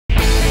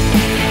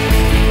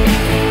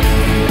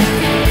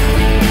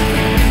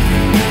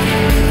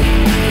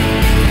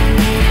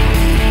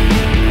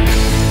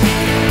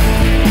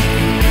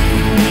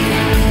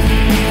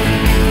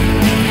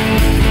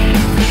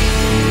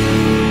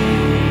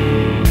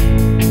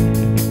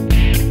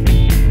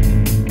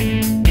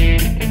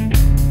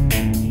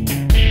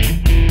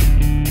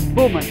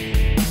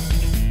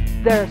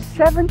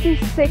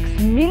76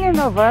 million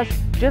of us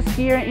just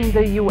here in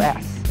the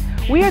US.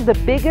 We are the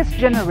biggest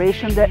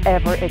generation that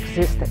ever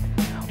existed.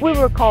 We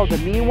were called the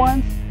me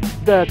ones,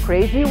 the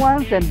crazy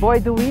ones, and boy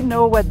do we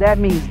know what that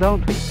means,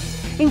 don't we?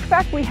 In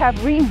fact, we have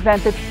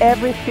reinvented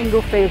every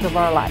single phase of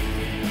our life.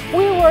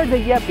 We were the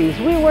yuppies,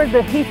 we were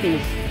the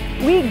hippies.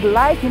 We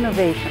like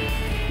innovation.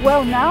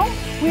 Well, now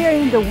we are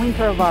in the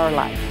winter of our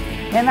life,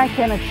 and I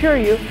can assure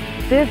you,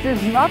 this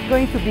is not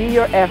going to be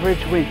your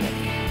average winter.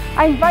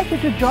 I invite you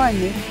to join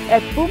me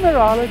at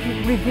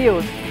Boomerology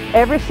Reviews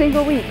every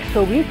single week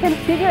so we can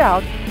figure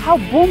out how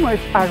boomers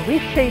are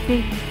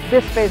reshaping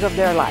this phase of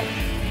their lives.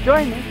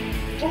 Join me.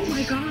 Oh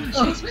my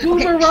gosh, it's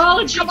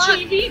Boomerology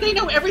TV. They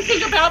know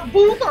everything about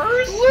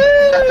boomers.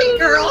 Woo! Okay,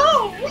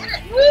 girl.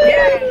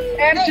 Yes,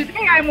 and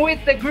today I'm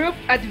with the group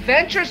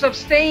Adventures of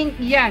Staying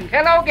Young.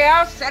 Hello,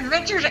 gals.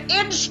 Adventures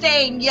in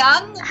Staying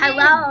Young.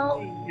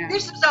 Hello.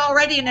 This is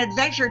already an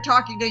adventure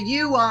talking to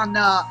you on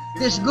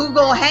this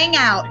Google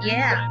Hangout.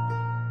 Yeah.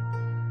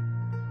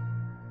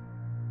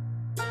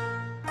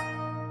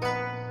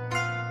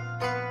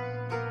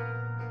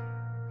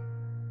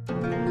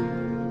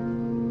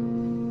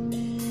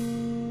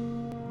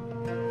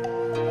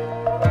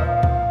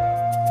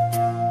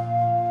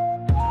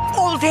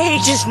 Old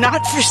age is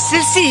not for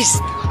sissies.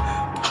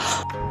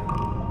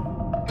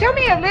 Tell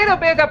me a little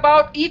bit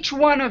about each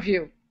one of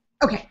you.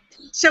 Okay,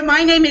 so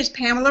my name is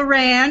Pamela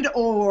Rand,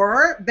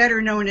 or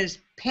better known as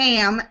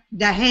Pam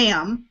the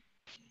Ham.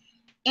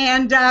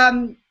 And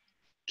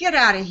get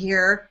out of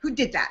here. Who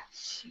did that?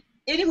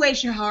 Anyway,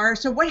 Shahar,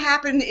 so what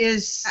happened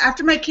is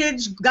after my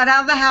kids got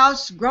out of the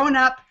house, grown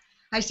up,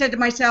 I said to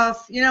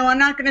myself, you know, I'm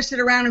not going to sit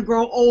around and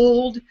grow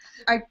old.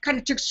 I kind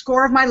of took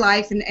score of my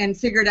life and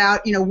figured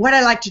out, you know, what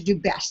I like to do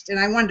best. And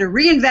I wanted to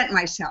reinvent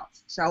myself.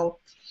 So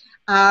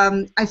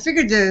I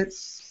figured the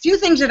few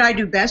things that I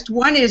do best.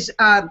 One is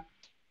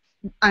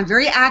I'm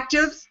very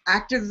active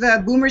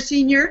boomer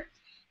senior,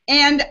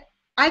 and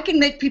I can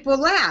make people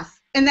laugh.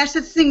 And that's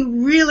the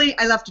thing really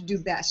I love to do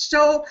best.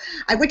 So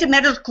I went to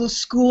medical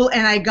school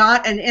and I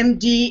got an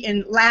MD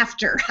in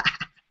laughter.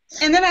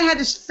 And then I had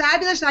this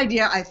fabulous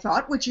idea, I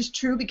thought, which is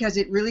true because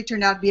it really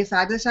turned out to be a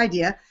fabulous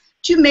idea,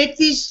 to make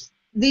this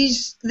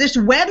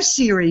web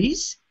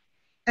series.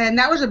 And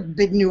that was a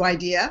big new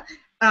idea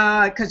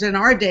because in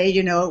our day,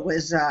 you know, it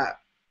was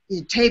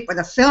you tape with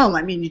a film.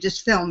 I mean, you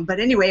just film. But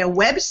anyway, a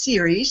web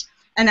series.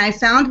 And I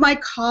found my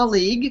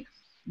colleague,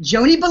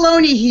 Joni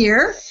Baloney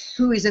here,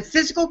 who is a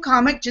physical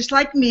comic just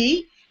like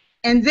me.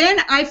 And then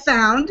I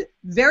found,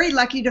 very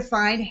lucky to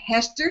find,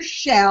 Hester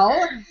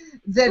Shell,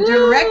 the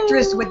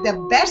directress with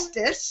the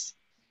bestest.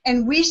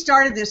 And we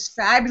started this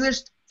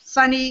fabulous,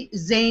 funny,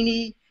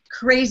 zany,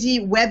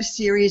 crazy web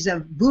series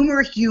of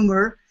boomer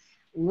humor,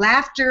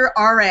 laughter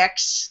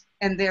RX,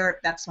 and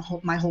that's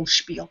my whole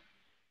spiel.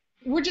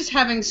 We're just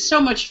having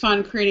so much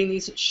fun creating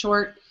these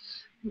short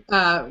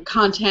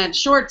content,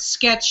 short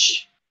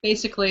sketch.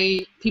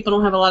 Basically, people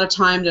don't have a lot of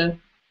time to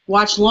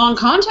watch long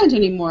content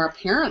anymore,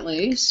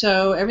 apparently.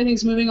 So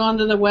everything's moving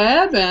onto the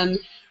web, and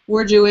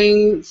we're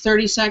doing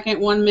 30-second,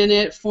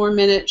 1-minute,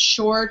 4-minute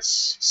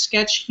shorts,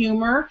 sketch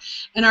humor.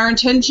 And our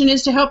intention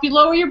is to help you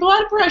lower your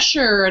blood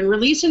pressure and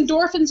release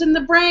endorphins in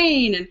the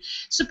brain and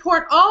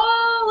support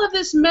all of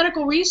this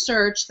medical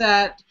research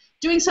that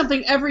doing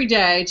something every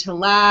day to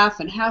laugh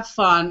and have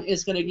fun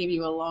is going to give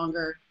you a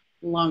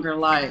longer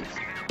life.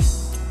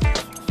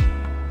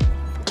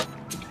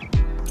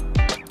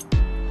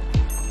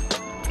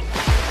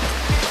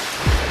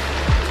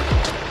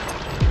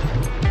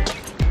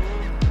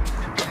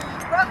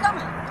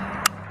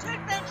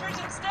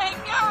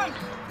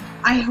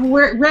 I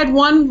read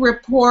one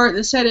report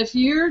that said if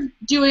you're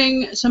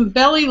doing some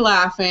belly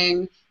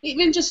laughing,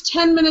 even just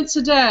 10 minutes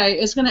a day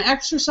is going to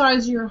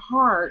exercise your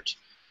heart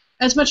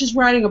as much as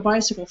riding a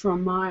bicycle for a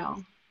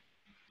mile.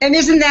 And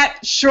isn't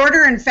that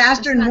shorter and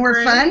faster and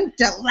more fun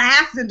to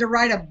laugh than to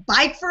ride a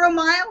bike for a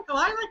mile? Well,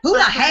 I like Who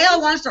the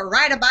hell wants to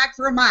ride a bike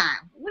for a mile?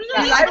 What do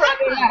you I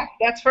really laugh,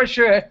 that's for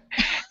sure.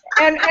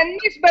 And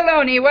Miss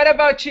Baloney, what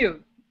about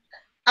you?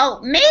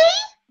 Oh, me?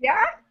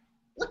 Yeah?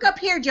 Look up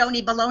here,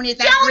 Joni Baloney, at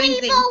that Joni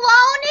green thing.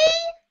 Baloney?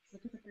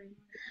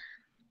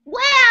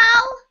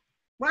 Well,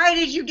 Why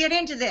did you get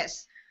into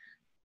this?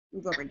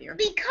 Move over, dear.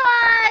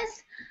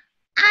 because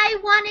I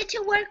wanted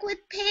to work with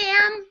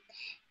Pam,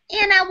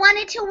 and I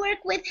wanted to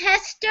work with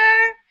Hester,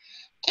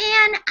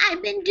 and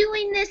I've been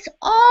doing this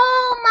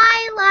all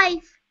my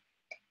life,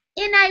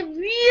 and I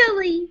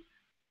really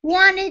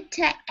wanted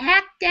to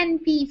act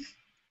and be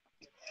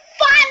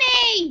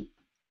funny.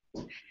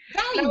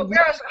 Now,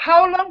 girls,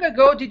 how long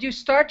ago did you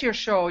start your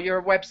show,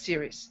 your web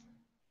series?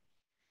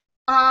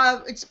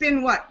 It's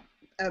been, what,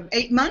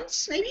 8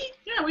 months, maybe?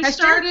 Yeah, we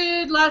Hester?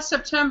 started last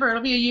September.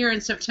 It'll be a year in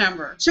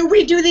September. So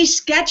we do these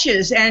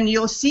sketches, and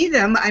you'll see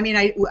them. I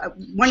mean,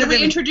 one Should of we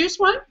them. introduce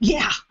one?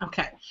 Yeah.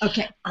 Okay.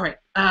 Okay. All right.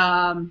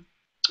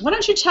 Why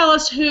don't you tell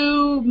us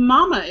who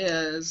Mama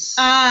is?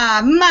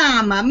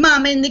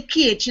 Mama in the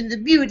kitchen, the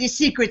beauty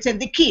secrets of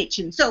the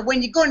kitchen. So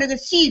when you're going to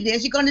see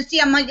this, you're going to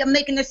see I'm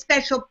making a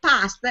special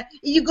pasta.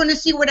 You're going to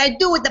see what I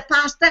do with the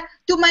pasta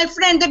to my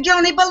friend the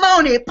Johnny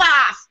Baloney.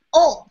 Pass.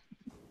 Oh,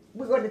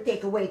 we're going to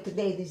take away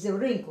today these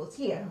wrinkles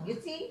here.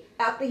 You see?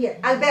 Up here.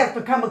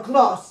 Alberto, come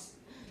close.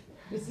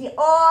 You see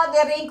all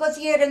the wrinkles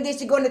here, and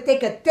this is going to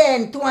take a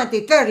 10, 20,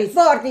 30,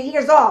 40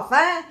 years off,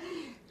 huh?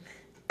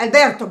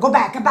 Alberto, go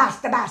back.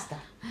 Basta.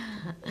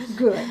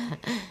 Good.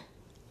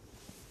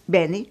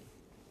 Benny,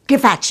 che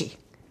facci?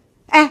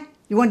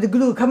 You want the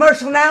glue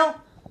commercial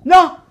now?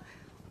 No?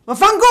 Well,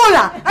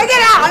 fangola! I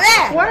get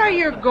out, What are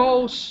your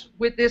goals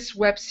with this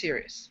web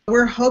series?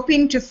 We're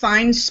hoping to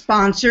find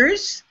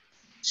sponsors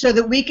so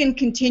that we can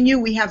continue.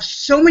 We have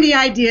so many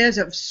ideas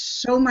of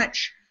so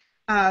much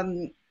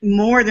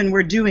more than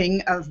we're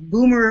doing of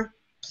Boomer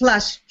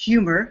plus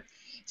humor.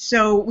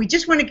 So we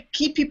just want to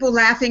keep people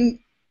laughing,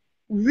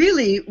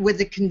 really with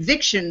the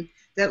conviction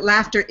that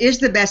laughter is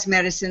the best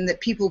medicine,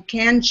 that people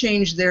can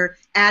change their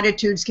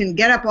attitudes, can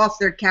get up off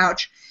their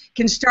couch,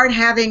 can start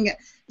having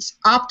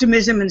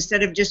optimism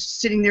instead of just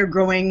sitting there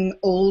growing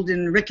old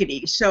and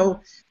rickety. So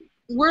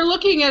we're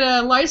looking at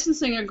a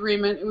licensing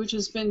agreement which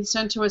has been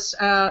sent to us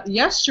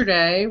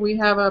yesterday. We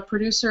have a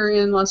producer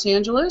in Los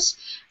Angeles,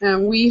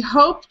 and we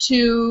hope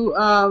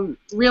to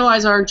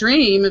realize our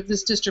dream of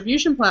this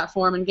distribution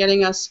platform and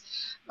getting us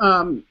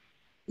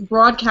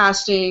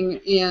broadcasting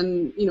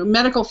in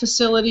medical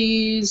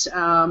facilities,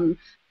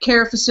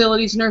 care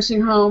facilities,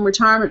 nursing home,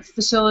 retirement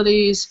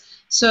facilities,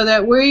 so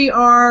that we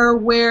are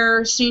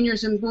where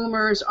seniors and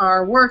boomers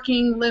are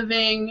working,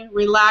 living,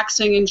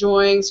 relaxing,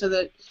 enjoying, so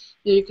that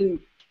you can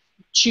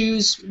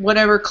choose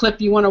whatever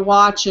clip you want to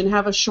watch and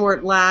have a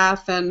short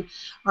laugh. And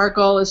our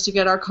goal is to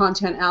get our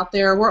content out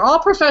there. We're all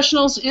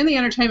professionals in the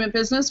entertainment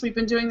business. We've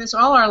been doing this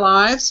all our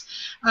lives,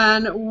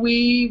 and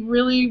we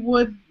really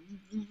would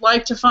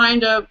like to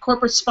find a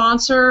corporate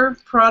sponsor,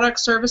 product,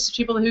 service,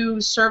 people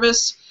who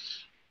service,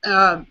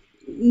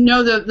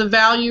 know the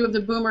value of the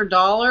boomer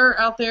dollar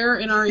out there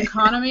in our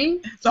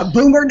economy. The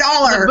boomer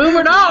dollar. The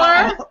boomer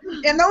dollar.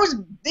 And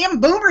them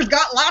boomers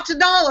got lots of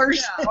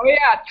dollars. Yeah. Oh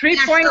yeah,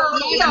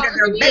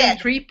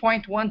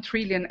 3.1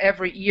 trillion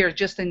every year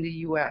just in the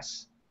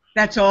U.S.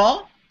 That's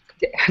all?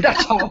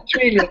 That's all,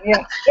 trillion,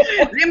 yeah.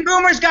 Them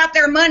boomers got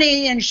their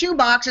money in shoe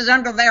boxes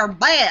under their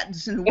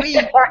beds, and we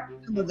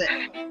some of it.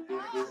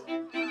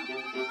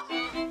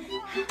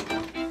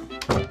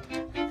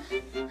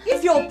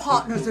 If your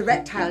partner's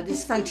erectile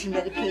dysfunction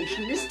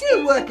medication is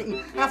still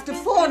working after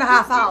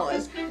 4.5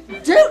 hours,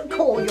 don't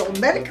call your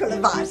medical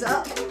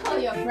advisor. Call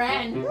your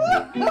friend.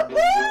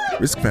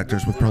 Risk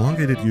factors with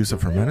prolongated use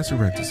of Hermanus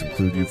erectus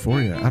include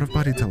euphoria,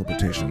 out-of-body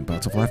teleportation,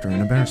 bouts of laughter,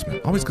 and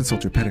embarrassment. Always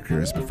consult your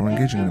pedicurist before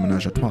engaging in a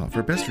menage a trois.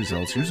 For best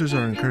results, users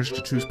are encouraged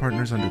to choose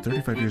partners under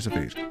 35 years of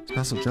age.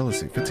 Spousal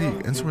jealousy,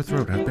 fatigue, and sore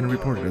throat have been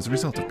reported as a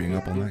result of being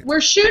up all night.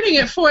 We're shooting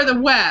it for the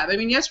web. I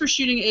mean, yes, we're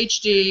shooting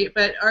HD,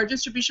 but our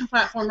distribution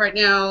platform right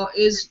now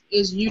is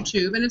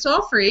YouTube, and it's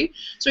all free.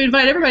 So we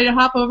invite everybody to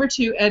hop over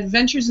to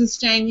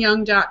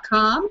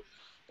adventuresinstayingyoung.com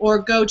or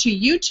go to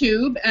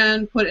YouTube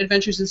and put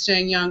Adventures in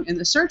Staying Young in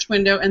the search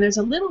window, and there's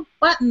a little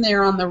button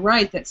there on the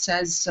right that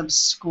says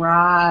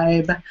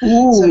subscribe.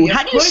 Ooh, so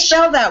how do you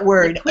spell that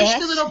word? Push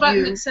the little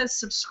button that says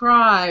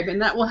subscribe, and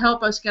that will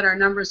help us get our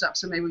numbers up,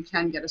 so maybe we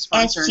can get a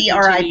sponsor and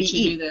continue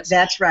to do this.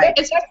 That's right.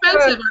 It's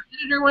expensive. Our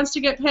editor wants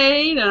to get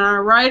paid, and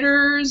our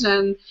writers,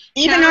 and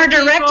even our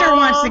director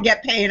wants to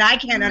get paid. I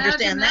can't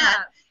understand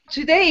that.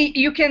 Today,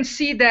 you can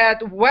see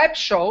that web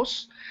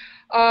shows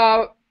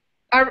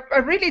are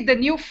really the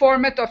new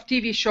format of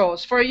TV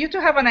shows. For you to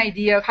have an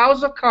idea,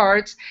 House of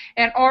Cards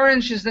and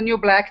Orange is the New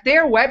Black,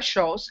 they're web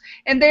shows,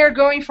 and they're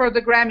going for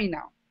the Grammy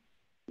now.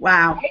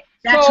 Wow. Okay?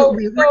 That's what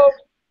we want.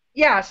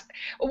 Yes,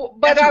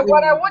 but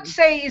what I would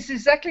say is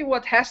exactly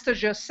what Hester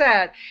just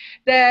said,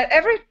 that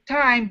every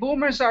time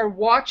boomers are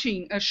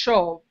watching a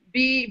show,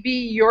 be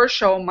your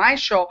show, my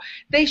show,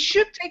 they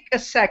should take a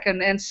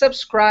second and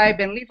subscribe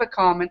and leave a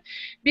comment,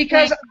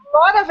 because a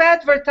lot of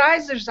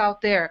advertisers out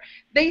there,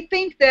 they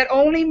think that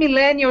only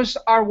millennials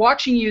are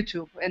watching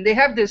YouTube, and they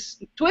have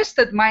this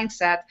twisted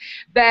mindset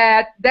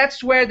that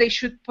that's where they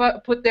should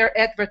put their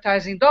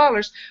advertising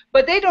dollars,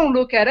 but they don't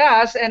look at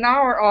us and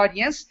our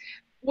audience,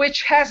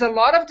 which has a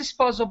lot of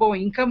disposable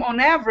income.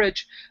 On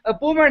average, a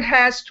boomer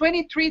has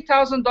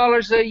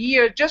 $23,000 a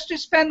year just to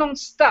spend on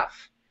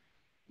stuff.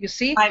 You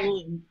see? I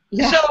mean,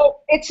 yeah.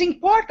 So it's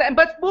important,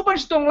 but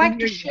boomers don't like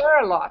to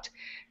share a lot.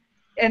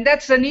 And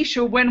that's an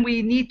issue when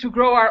we need to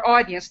grow our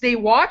audience. They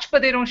watch,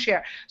 but they don't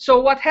share. So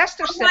what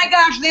Hester said... Oh my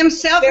gosh, them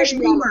selfish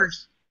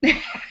boomers. What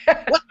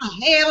the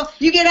hell?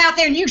 You get out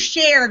there and you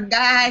share,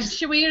 guys.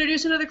 Should we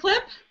introduce another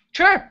clip?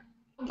 Sure.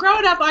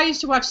 Growing up, I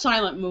used to watch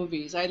silent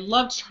movies. I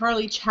loved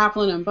Charlie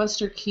Chaplin and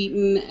Buster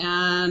Keaton,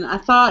 and I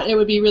thought it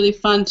would be really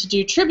fun to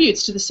do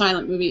tributes to the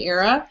silent movie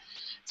era.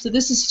 So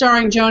this is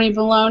starring Johnny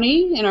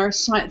Baloney in our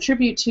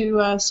tribute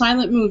to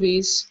silent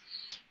movies,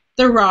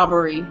 The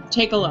Robbery.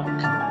 Take a look.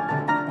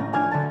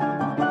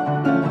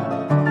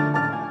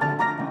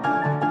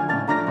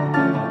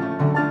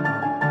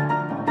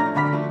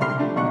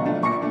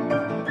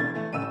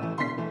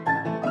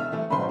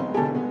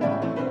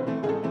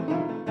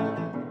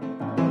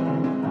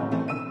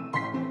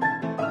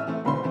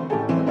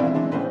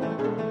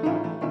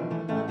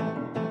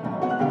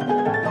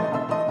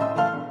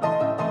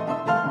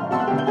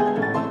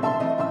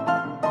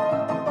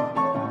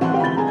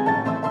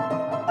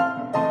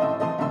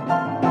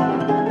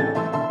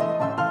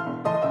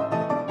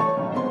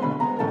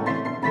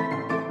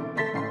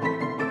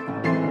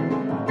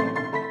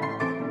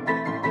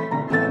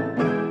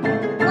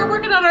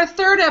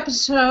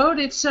 episode.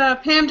 It's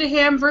Pam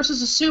DeHam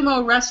versus a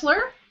sumo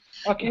wrestler.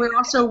 Okay. We're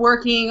also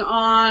working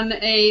on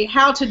a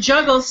How to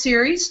Juggle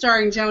series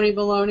starring Joni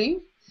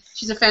Baloney.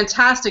 She's a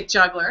fantastic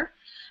juggler.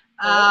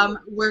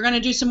 We're going to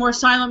do some more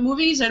silent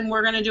movies, and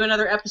we're going to do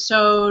another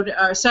episode,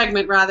 or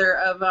segment rather,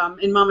 of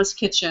In Mama's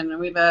Kitchen. And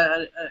we have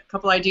a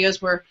couple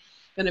ideas we're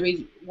going to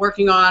be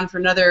working on for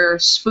another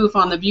spoof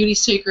on The Beauty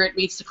Secret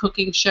meets the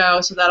cooking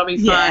show, so that'll be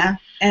fun. Yeah,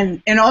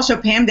 and also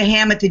Pam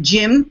DeHam at the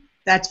gym.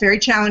 That's very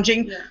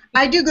challenging. Yeah.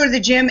 I do go to the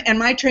gym, and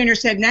my trainer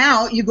said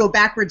now you go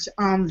backwards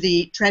on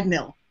the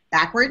treadmill.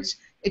 Backwards.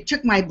 It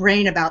took my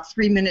brain about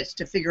 3 minutes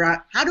to figure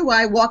out how do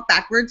I walk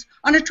backwards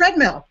on a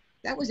treadmill.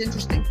 That was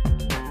interesting.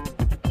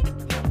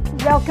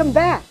 Welcome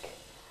back.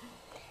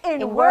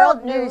 In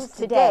world news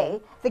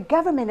today, the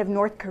government of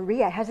North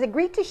Korea has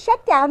agreed to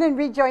shut down and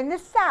rejoin the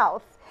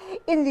South.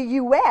 In the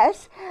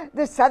U.S.,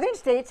 the southern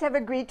states have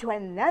agreed to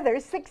another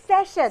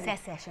succession.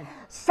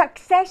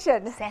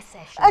 Succession.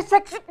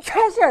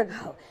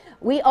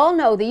 We all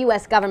know the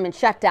U.S. government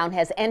shutdown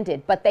has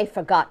ended, but they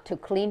forgot to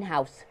clean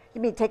house.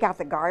 You mean take out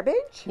the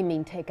garbage? You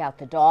mean take out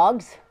the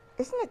dogs?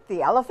 Isn't it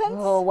the elephants?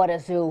 Oh, what a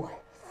zoo.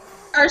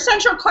 Our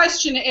central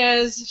question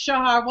is,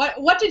 Shahar,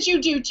 what did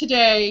you do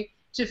today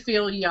to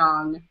feel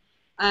young?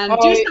 And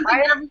do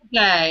something every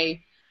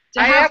day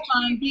to have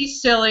fun, be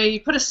silly,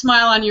 put a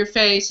smile on your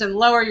face, and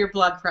lower your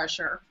blood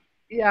pressure.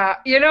 Yeah,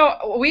 you know,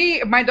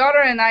 my daughter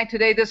and I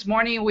today, this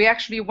morning, we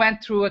actually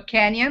went through a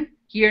canyon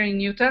here in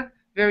Utah,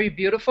 very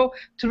beautiful,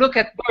 to look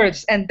at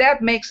birds, and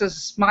that makes us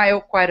smile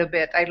quite a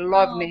bit. I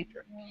love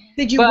nature.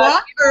 Did you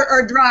walk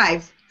or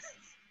drive?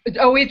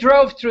 Oh, we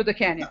drove through the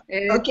canyon.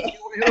 Okay.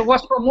 It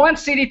was from one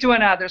city to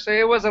another, so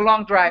it was a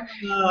long drive.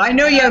 Oh, I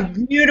know you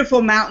have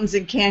beautiful mountains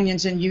and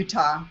canyons in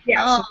Utah.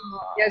 Yes,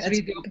 yes, we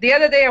do. The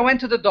other day I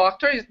went to the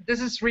doctor. This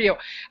is real.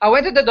 I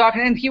went to the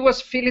doctor, and he was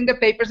filling the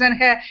papers, and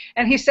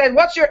he said,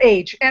 "What's your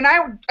age?" And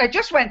I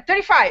just went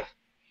 35.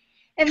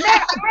 And then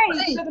I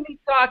suddenly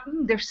thought,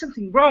 there's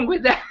something wrong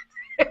with that.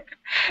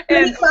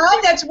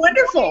 35? That's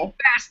wonderful.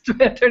 Fast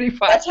at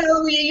 35. That's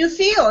how you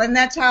feel, and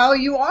that's how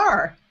you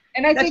are.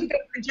 And I think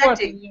that's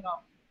projecting, you know.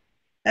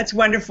 That's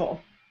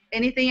wonderful.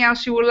 Anything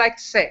else you would like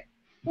to say?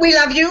 We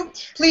love you.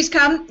 Please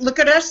come, look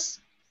at us,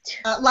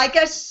 like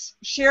us,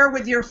 share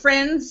with your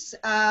friends.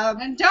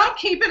 And don't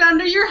keep it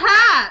under your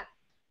hat.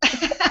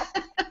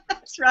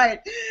 That's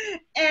right.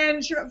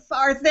 And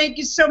our thank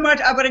you so much.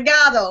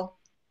 Obrigado.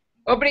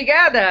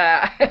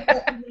 Obrigada.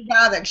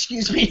 Obrigada,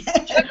 excuse me.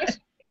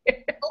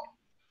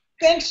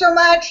 Thanks so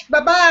much.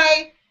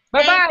 Bye-bye.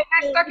 Bye-bye.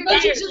 Nice talking to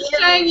you.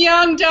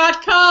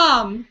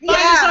 AdventuresInStayingYoung.com. Find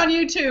us on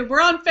YouTube. We're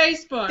on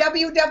Facebook.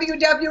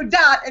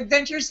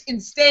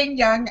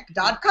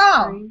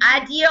 www.adventuresinsstayingyoung.com.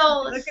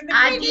 Adios.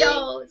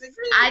 Adios.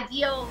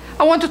 Adios.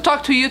 I want to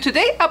talk to you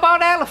today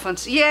about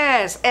elephants.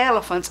 Yes,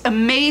 elephants.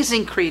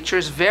 Amazing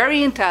creatures,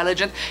 very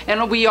intelligent,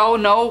 and we all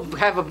know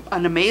have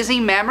an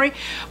amazing memory,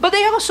 but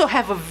they also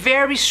have a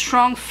very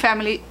strong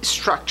family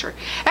structure.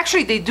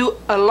 Actually, they do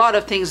a lot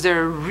of things that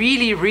are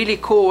really, really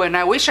cool, and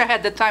I wish I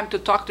had the time to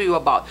talk to you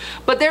about.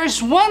 But there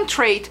is one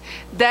trait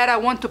that I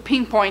want to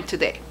pinpoint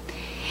today.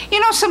 You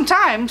know,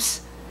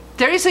 sometimes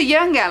there is a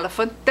young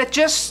elephant that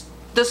just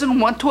doesn't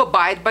want to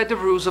abide by the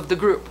rules of the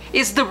group.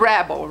 It's the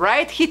rebel,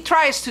 right? He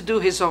tries to do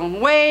his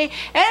own way,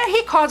 and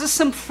he causes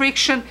some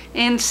friction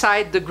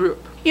inside the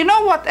group. You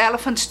know what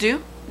elephants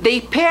do?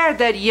 They pair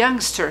that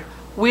youngster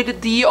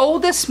with the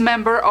oldest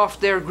member of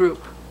their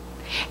group.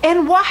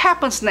 And what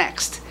happens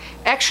next?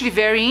 Actually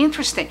very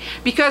interesting,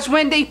 because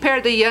when they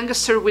pair the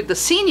youngster with the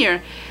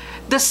senior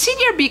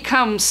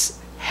becomes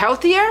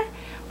healthier,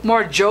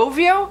 more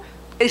jovial.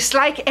 It's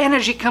like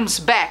energy comes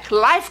back,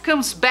 life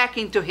comes back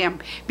into him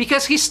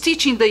because he's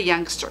teaching the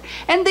youngster.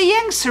 And the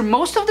youngster,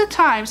 most of the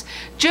times,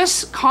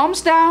 just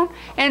calms down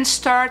and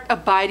start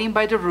abiding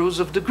by the rules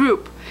of the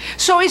group.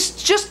 So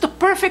it's just the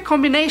perfect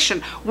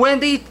combination when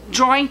they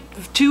join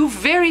two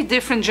very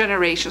different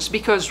generations,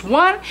 because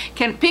one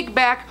can pick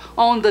back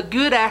on the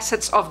good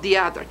assets of the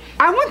other.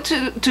 I want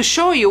to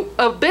show you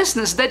a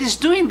business that is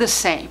doing the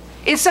same.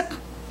 It's a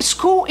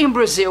school in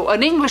Brazil,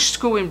 an English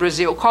school in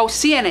Brazil called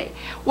CNA.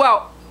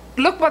 Well,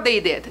 look what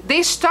they did.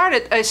 They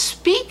started a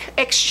speak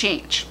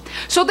exchange.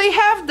 So they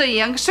have the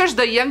youngsters,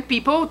 the young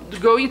people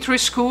going through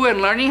school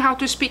and learning how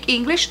to speak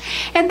English,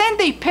 and then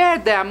they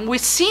paired them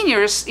with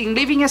seniors in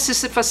living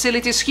assisted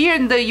facilities here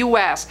in the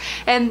US,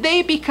 and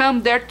they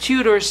become their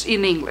tutors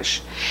in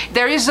English.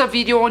 There is a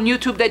video on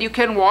YouTube that you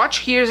can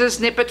watch. Here's a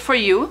snippet for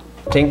you.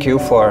 Thank you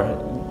for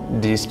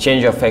this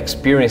change of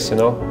experience, you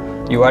know.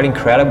 You are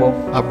incredible.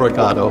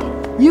 Obrigado.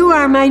 You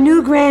are my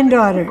new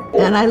granddaughter,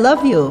 and I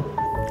love you.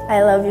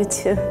 I love you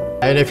too.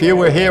 And if you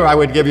were here, I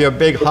would give you a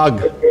big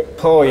hug.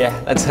 Oh yeah,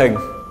 let's hug.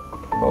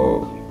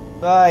 Oh.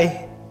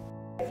 Bye.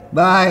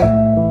 Bye.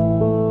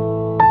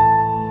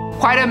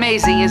 Quite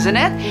amazing, isn't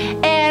it?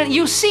 And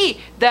you see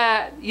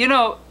that, you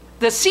know,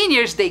 the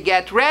seniors, they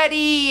get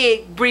ready,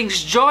 it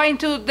brings joy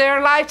into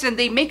their lives, and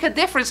they make a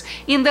difference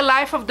in the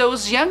life of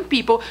those young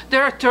people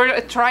that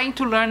are trying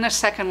to learn a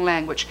second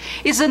language.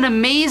 It's an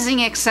amazing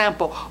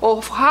example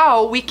of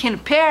how we can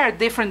pair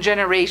different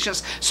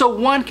generations so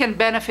one can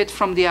benefit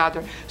from the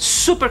other.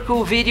 Super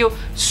cool video,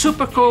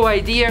 super cool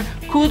idea.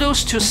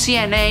 Kudos to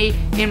CNA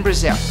in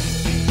Brazil.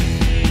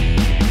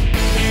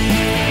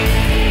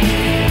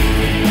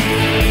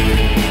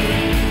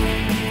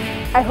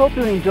 I hope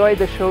you enjoyed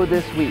the show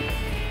this week.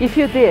 If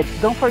you did,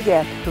 don't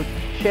forget to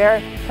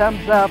share,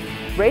 thumbs up,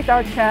 rate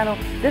our channel.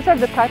 These are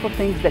the type of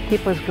things that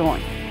keep us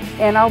going.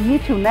 And I'll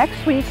meet you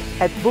next week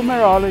at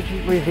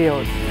Boomerology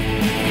Revealed.